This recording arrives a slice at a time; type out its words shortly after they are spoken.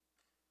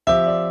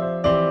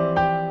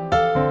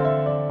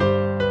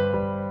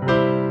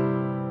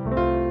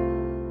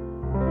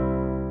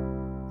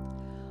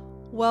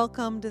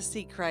Welcome to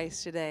Seek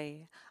Christ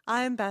Today.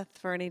 I'm Beth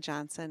Fernie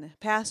Johnson,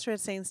 pastor at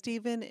St.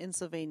 Stephen in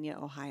Sylvania,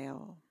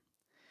 Ohio.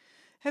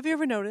 Have you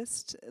ever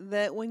noticed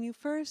that when you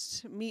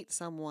first meet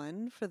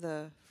someone for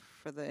the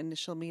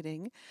initial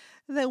meeting,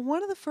 that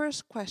one of the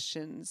first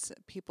questions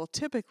people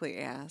typically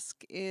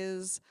ask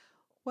is,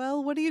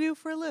 well, what do you do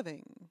for a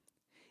living?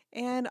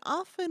 And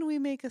often we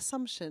make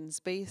assumptions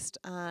based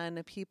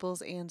on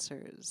people's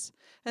answers.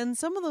 And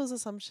some of those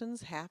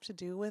assumptions have to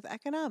do with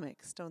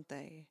economics, don't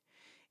they?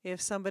 If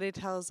somebody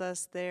tells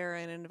us they're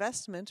an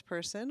investment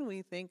person,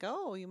 we think,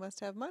 oh, you must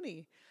have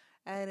money.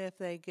 And if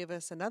they give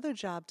us another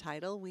job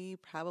title, we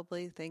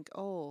probably think,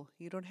 oh,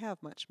 you don't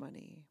have much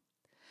money.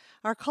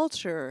 Our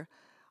culture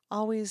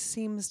always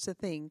seems to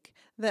think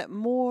that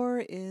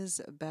more is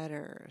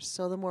better.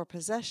 So the more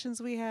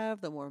possessions we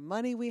have, the more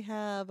money we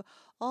have,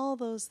 all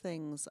those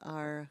things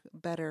are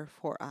better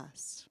for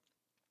us.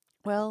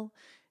 Well,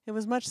 it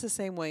was much the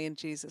same way in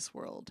Jesus'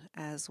 world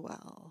as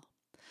well.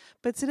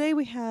 But today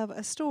we have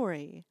a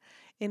story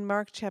in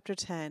Mark chapter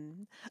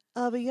 10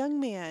 of a young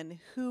man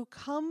who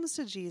comes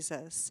to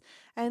Jesus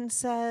and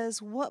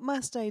says, "What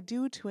must I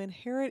do to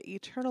inherit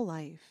eternal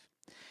life?"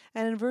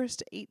 And in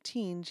verse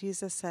 18,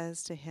 Jesus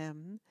says to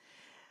him,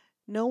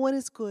 "No one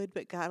is good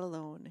but God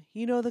alone.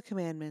 You know the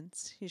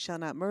commandments. You shall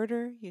not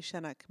murder. You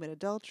shall not commit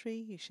adultery.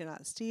 You shall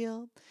not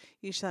steal.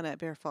 You shall not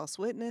bear false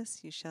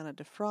witness. You shall not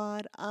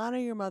defraud. Honor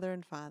your mother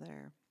and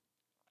father."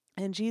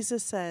 And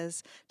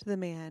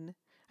the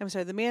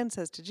man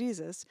says to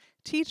Jesus,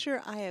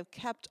 "Teacher, I have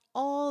kept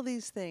all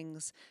these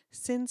things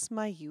since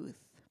my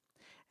youth."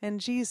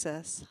 And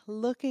Jesus,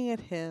 looking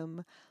at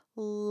him,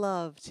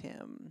 loved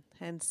him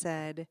and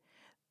said,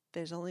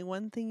 "There's only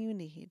one thing you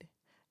need.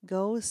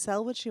 Go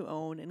sell what you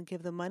own and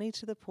give the money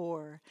to the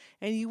poor,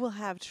 and you will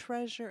have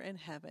treasure in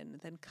heaven.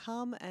 Then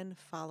come and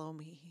follow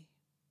me."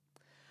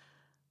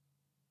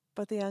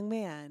 But the young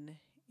man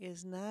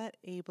is not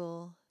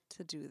able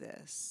to do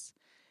this.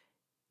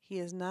 He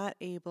is not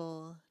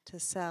able to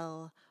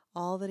sell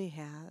all that he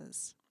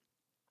has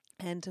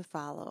and to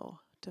follow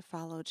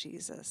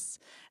Jesus.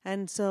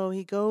 And so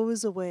he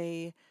goes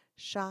away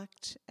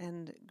shocked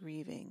and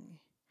grieving.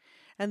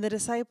 And the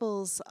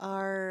disciples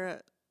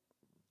are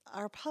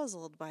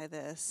puzzled by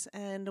this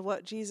and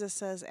what Jesus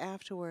says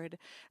afterward.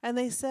 And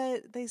they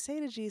say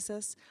to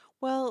Jesus,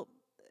 "Well,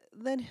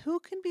 then who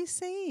can be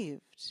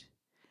saved?"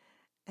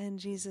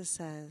 And Jesus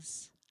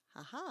says,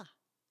 "Aha,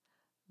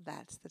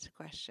 that's the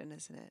question,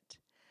 isn't it?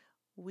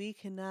 We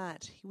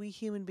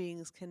human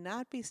beings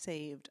cannot be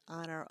saved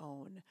on our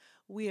own.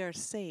 We are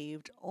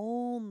saved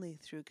only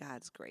through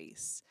God's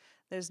grace.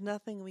 There's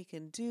nothing we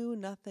can do,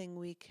 nothing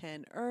we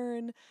can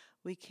earn.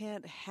 We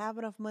can't have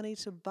enough money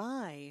to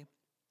buy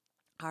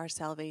our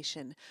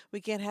salvation.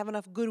 We can't have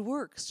enough good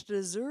works to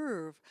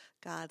deserve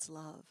God's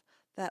love.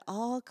 That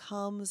all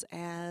comes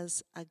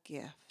as a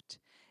gift.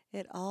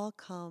 It all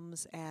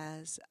comes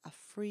as a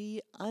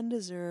free,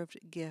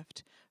 undeserved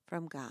gift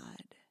from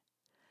God.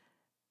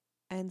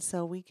 And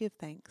so we give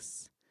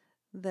thanks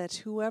that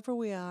whoever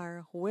we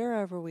are,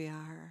 wherever we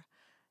are,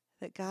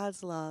 that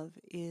God's love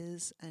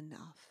is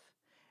enough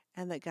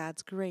and that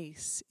God's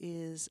grace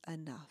is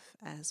enough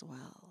as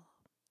well.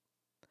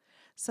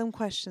 Some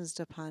questions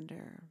to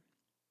ponder.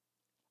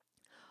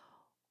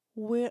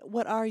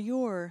 What are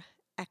your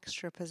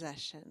extra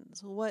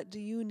possessions? What do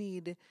you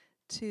need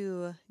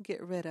to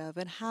get rid of,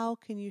 and how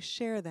can you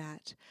share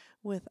that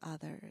with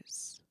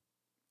others?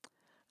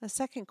 A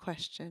second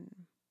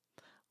question.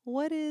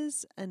 What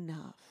is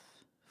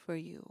enough for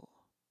you?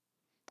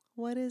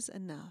 What is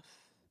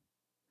enough?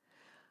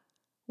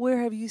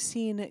 Where have you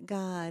seen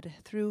God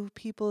through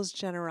people's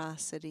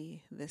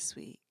generosity this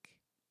week?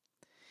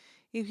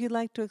 If you'd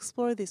like to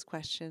explore these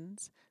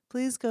questions,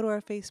 please go to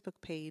our Facebook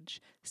page,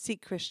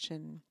 Seek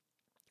Christian.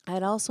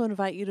 I'd also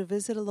invite you to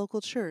visit a local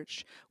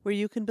church where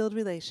you can build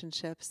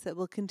relationships that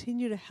will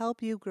continue to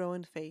help you grow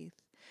in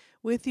faith.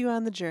 With you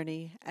on the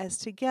journey, as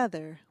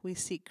together we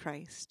seek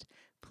Christ.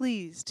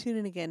 Please tune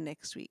in again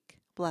next week.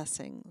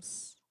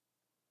 Blessings.